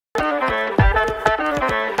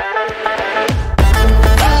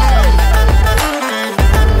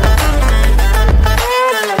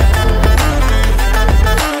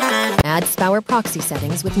Adspower Proxy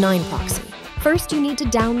Settings with 9Proxy. First, you need to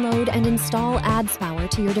download and install Adspower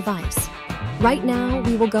to your device. Right now,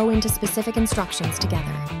 we will go into specific instructions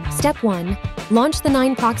together. Step 1, launch the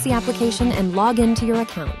 9Proxy application and log into your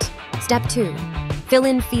account. Step 2, fill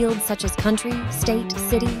in fields such as country, state,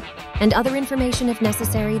 city, and other information if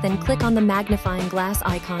necessary, then click on the magnifying glass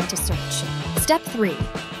icon to search. Step 3,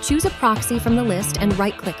 choose a proxy from the list and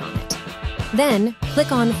right-click on it. Then,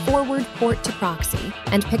 click on Forward Port to Proxy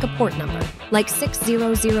and pick a port number, like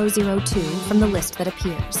 60002 from the list that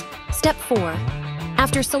appears. Step 4.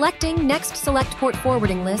 After selecting, next select Port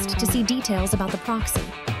Forwarding List to see details about the proxy.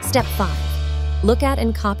 Step 5. Look at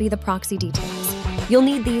and copy the proxy details. You'll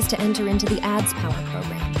need these to enter into the Adspower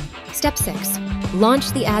program. Step 6.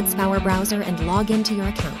 Launch the Adspower browser and log into your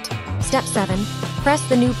account. Step 7. Press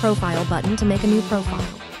the New Profile button to make a new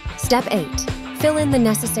profile. Step 8. Fill in the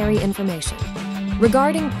necessary information.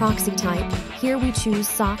 Regarding proxy type, here we choose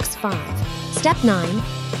SOX 5. Step 9.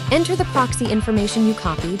 Enter the proxy information you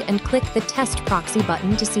copied and click the Test Proxy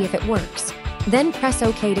button to see if it works. Then press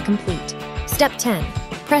OK to complete. Step 10.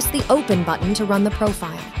 Press the Open button to run the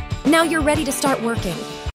profile. Now you're ready to start working.